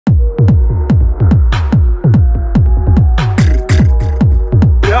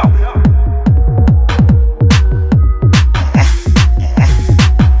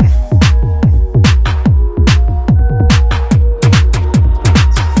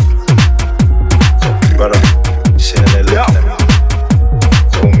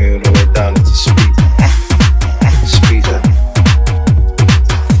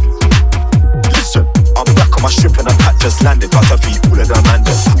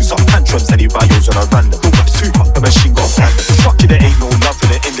drums and he bios on a random. No raps too hot, the machine got random. Fuck it, there ain't no love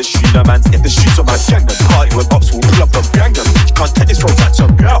in the industry. The man's in the streets of my gang. The party with ups will pull up and bang them. You can't take this from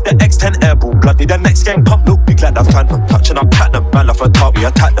Thatcher. The X10 airball bloody. The next gang pump look big like I've tanned them. Touching up platinum, man off a top, we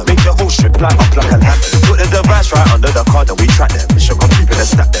attack them. Make the whole strip light up like a lantern. Put the device right under the car, then we track them. Mission got creeping and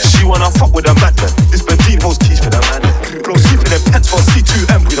snap them. She wanna fuck with a madman. This Benzine holds keys for the man. Blow sleeping in pants for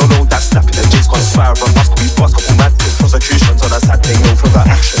C2M. We don't know that snapping. The J's got fire from us, we bust couple mad things. Prosecutions on a sad thing, no further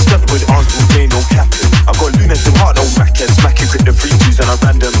action. Step with arms all day, no capping. I got lunas in heart, no rackets. Mackie grip the 3-2s and a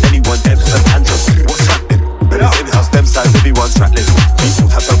random. Anyone debs and handles. What's happening? When it's in-house, them sides, everyone's rattling. People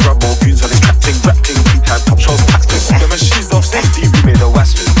have to grab more views on this crap thing. Rap thing, beat time, top shows, taxing. The machines off safety, we made a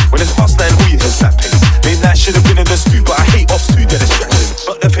wasp. When it's hostile, who you hear slapping? Main night should've been in the stew, but I hate ops too, they're distracting.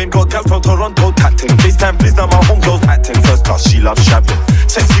 But the fame got gal from Toronto, tacting. FaceTime, please, now my homegirl's acting. First class, she loves shabbing.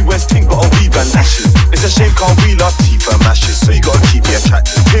 Sexy West ting, got a weave and lashes. It's a shame, can't we love teeth and mashes. So you gotta keep me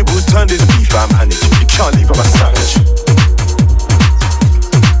attractive. Tables turned in beef, I'm managed. You can't leave on my sandwich.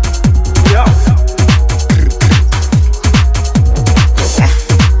 Yeah.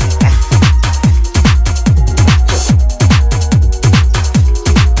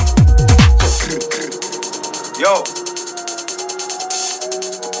 Yo,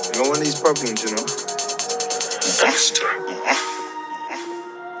 you don't want these problems, you know? Bust.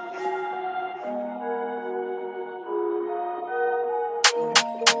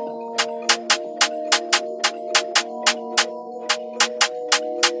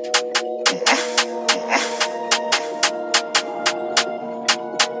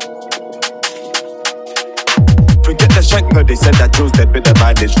 Forget the shanker, they said that Joe's dead, but the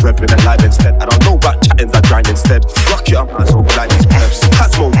mind is repping alive instead. I don't know about chattings, I grind instead. Fuck you up, man, so like these peps.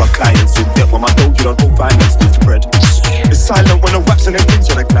 That's more my clients in debt. When my dough, you don't know finance needs bread. It's silent when the wax and the things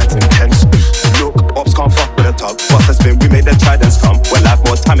when the glance intense. Look, ops can't fuck with a tub. What's the spin? We made the tridents come. Well, I've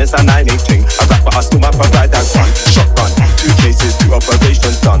more time, it's a 9-8 thing. I rap, but I still might provide that fun. Shotgun, 2 cases, 2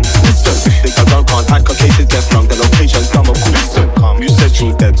 operations done. Listen, think I don't can't hide, 'cause cases get flung. The location's come, of course. Listen, come. You said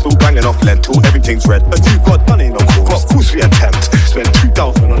Jules dead, still banging off lead till everything's red. But you got done ain't no cool. Of course we attempt. Spend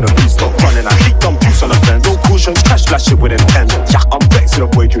 2,000 on the beat, stop running. I hate dumb juice on a fence. No caution, trash flash it with intent. Yeah, I'm vexed with a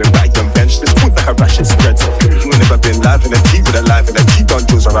boy doing back and bench. This food like a rash, it spreads. You ain't never been live in a T with a live in a T. Done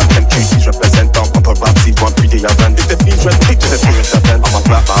Jules or a pen. QC's represent down paparazzi. 1 3-day event. If the fees red, take to the appearance event. I'm a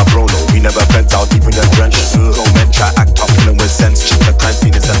rap, but bro, no, we never bent out deep in your drench. No men try act up, killing with sense. Check the crime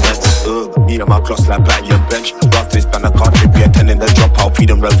scene is immense. Me and my clocks like back your bench. Rough this band, I can't trip, we attending the dropout, feed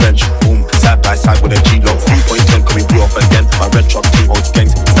them revenge. Boom, side by side with a G-Log. 3.10, can we blow off again? My red truck, 2 old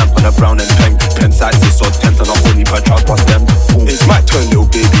gangs. Stamp on the brown and peng. Pen sizes, so 10 on a holy per child, bust them. Boom, it's my turn, little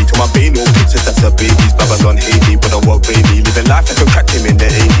baby. To my bay, no pictures, that's a baby's. Babylon, Haiti, but I walk baby. Living life like a crack him in the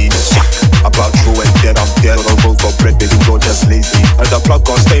 80s. About true and dead, I'm dead. On the road for bread, baby, you're just lazy. And the plug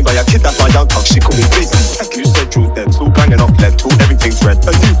got stained by a kid, that's my young talk. She call me crazy. You said Drew's dead, still banging off lead till everything's red.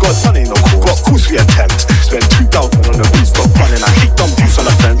 And you got done ain't no cool. But of course we attempt. Spend 2,000 on the beat, stop running. I hate dumb juice on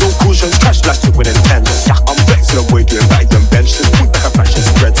a fence. No cautions, trash flash it with intent. Yeah, I'm vexed with a boy doing back and bench. This food like a fresh and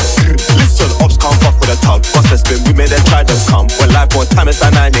spreads. Listen, ops can't fuck with a tub. What's the spin? We made them try them come. When life more time, it's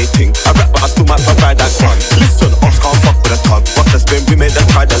a 9-8 thing. I rap, but I still might provide that fun. Listen, ops can't fuck with a tub. What's the spin? We made them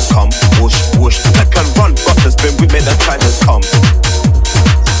try them come. Whoosh, whoosh, I can run. What's the spin? We made them try them come.